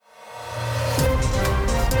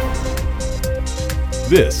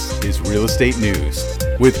This is Real Estate News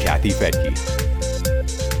with Kathy Fettke.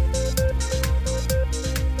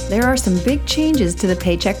 There are some big changes to the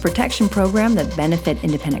Paycheck Protection Program that benefit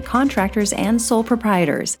independent contractors and sole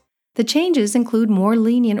proprietors. The changes include more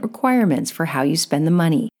lenient requirements for how you spend the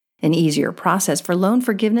money, an easier process for loan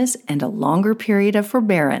forgiveness, and a longer period of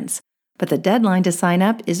forbearance. But the deadline to sign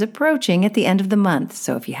up is approaching at the end of the month,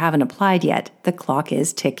 so if you haven't applied yet, the clock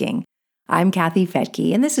is ticking. I'm Kathy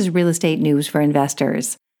Fettke, and this is Real Estate News for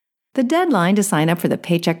Investors. The deadline to sign up for the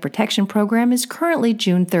Paycheck Protection Program is currently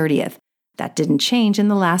June 30th. That didn't change in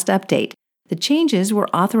the last update. The changes were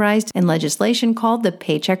authorized in legislation called the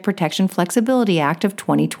Paycheck Protection Flexibility Act of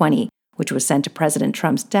 2020, which was sent to President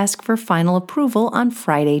Trump's desk for final approval on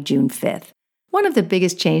Friday, June 5th. One of the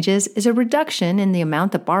biggest changes is a reduction in the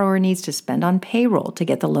amount the borrower needs to spend on payroll to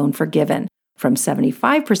get the loan forgiven, from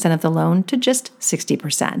 75% of the loan to just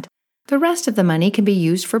 60%. The rest of the money can be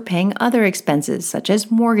used for paying other expenses such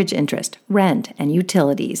as mortgage interest, rent, and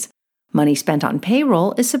utilities. Money spent on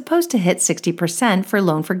payroll is supposed to hit 60% for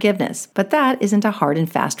loan forgiveness, but that isn't a hard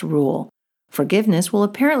and fast rule. Forgiveness will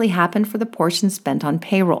apparently happen for the portion spent on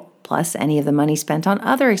payroll, plus any of the money spent on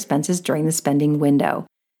other expenses during the spending window.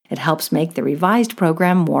 It helps make the revised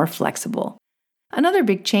program more flexible. Another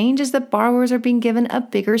big change is that borrowers are being given a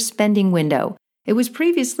bigger spending window. It was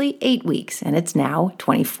previously 8 weeks, and it's now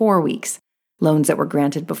 24 weeks. Loans that were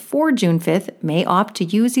granted before June 5th may opt to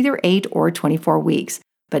use either 8 or 24 weeks,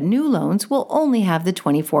 but new loans will only have the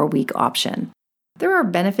 24-week option. There are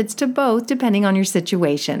benefits to both depending on your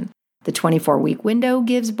situation. The 24-week window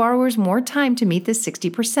gives borrowers more time to meet the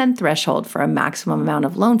 60% threshold for a maximum amount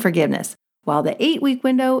of loan forgiveness, while the 8-week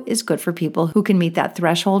window is good for people who can meet that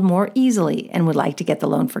threshold more easily and would like to get the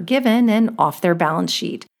loan forgiven and off their balance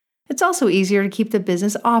sheet. It's also easier to keep the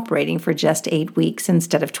business operating for just 8 weeks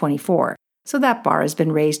instead of 24, so that bar has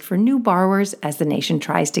been raised for new borrowers as the nation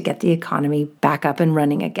tries to get the economy back up and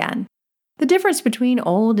running again. The difference between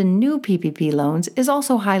old and new PPP loans is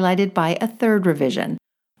also highlighted by a third revision.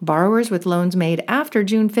 Borrowers with loans made after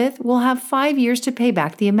June 5th will have 5 years to pay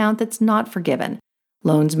back the amount that's not forgiven.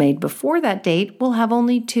 Loans made before that date will have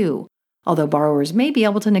only 2, although borrowers may be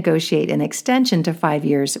able to negotiate an extension to 5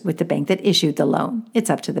 years with the bank that issued the loan.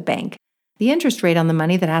 It's up to the bank. The interest rate on the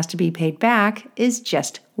money that has to be paid back is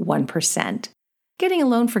just 1%. Getting a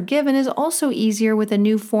loan forgiven is also easier with a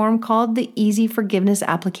new form called the Easy Forgiveness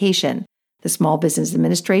Application. The Small Business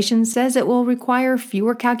Administration says it will require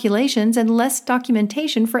fewer calculations and less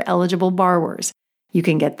documentation for eligible borrowers. You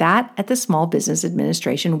can get that at the Small Business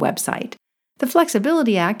Administration website. The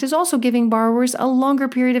Flexibility Act is also giving borrowers a longer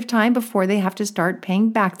period of time before they have to start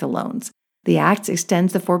paying back the loans. The Act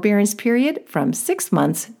extends the forbearance period from 6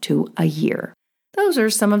 months to a year. Those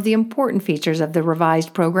are some of the important features of the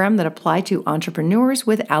revised program that apply to entrepreneurs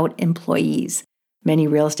without employees. Many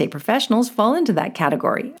real estate professionals fall into that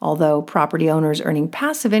category, although property owners earning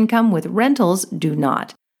passive income with rentals do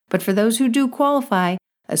not. But for those who do qualify,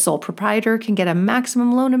 a sole proprietor can get a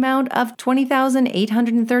maximum loan amount of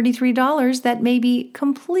 $20,833 that may be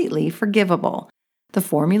completely forgivable. The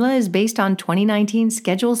formula is based on 2019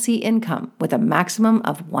 Schedule C income with a maximum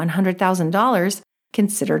of $100,000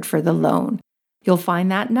 considered for the loan. You'll find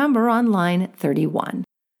that number on line 31.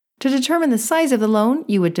 To determine the size of the loan,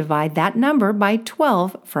 you would divide that number by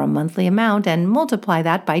 12 for a monthly amount and multiply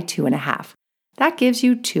that by 2.5. That gives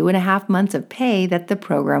you 2.5 months of pay that the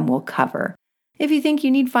program will cover. If you think you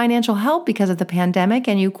need financial help because of the pandemic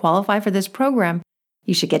and you qualify for this program,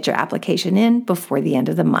 you should get your application in before the end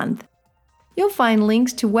of the month. You'll find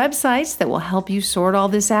links to websites that will help you sort all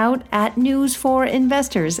this out at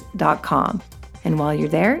newsforinvestors.com. And while you're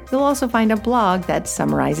there, you'll also find a blog that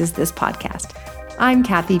summarizes this podcast. I'm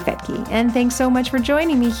Kathy Fettke, and thanks so much for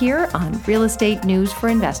joining me here on Real Estate News for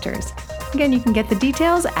Investors. Again, you can get the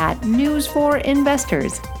details at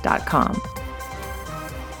newsforinvestors.com.